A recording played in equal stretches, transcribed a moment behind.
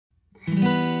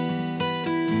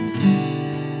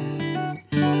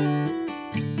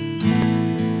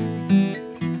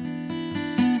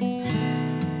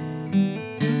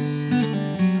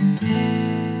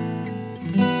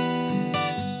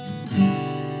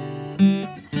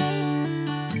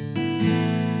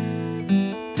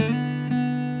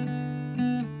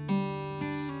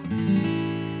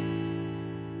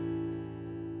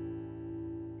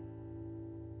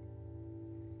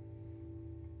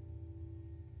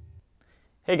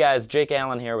Hey guys, Jake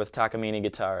Allen here with Takamine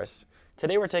Guitarists.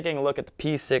 Today we're taking a look at the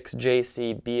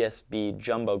P6JC BSB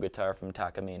Jumbo guitar from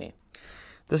Takamine.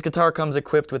 This guitar comes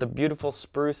equipped with a beautiful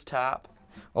spruce top,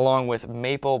 along with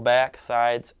maple back,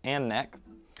 sides, and neck,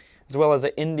 as well as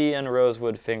an Indian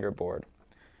rosewood fingerboard.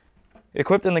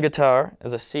 Equipped in the guitar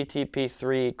is a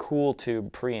CTP-3 Cool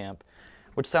Tube preamp,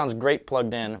 which sounds great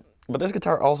plugged in, but this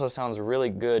guitar also sounds really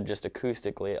good just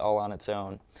acoustically all on its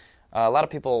own. A lot of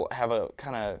people have a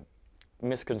kind of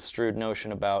misconstrued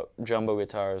notion about jumbo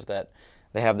guitars that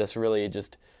they have this really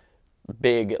just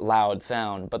big, loud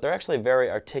sound, but they're actually very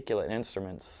articulate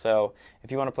instruments. So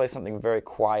if you want to play something very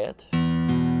quiet, it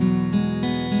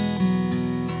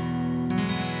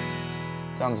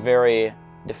sounds very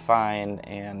defined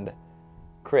and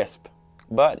crisp.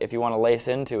 But if you want to lace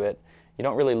into it, you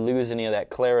don't really lose any of that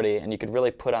clarity, and you could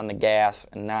really put on the gas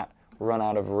and not run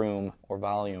out of room or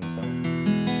volume.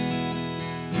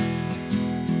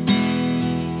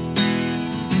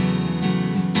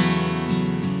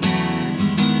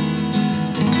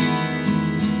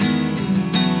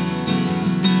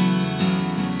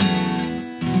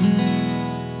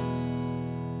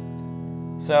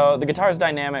 So the guitar's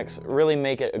dynamics really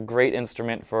make it a great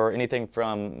instrument for anything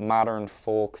from modern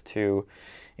folk to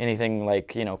anything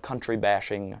like, you know, country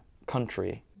bashing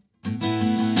country.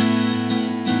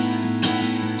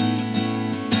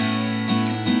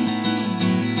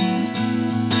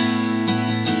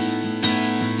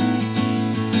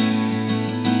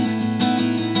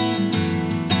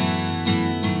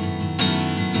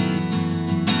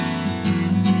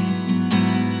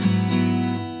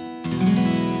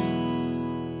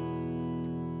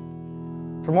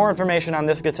 For more information on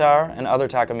this guitar and other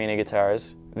Takamine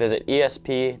guitars, visit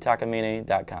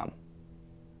esptakamine.com.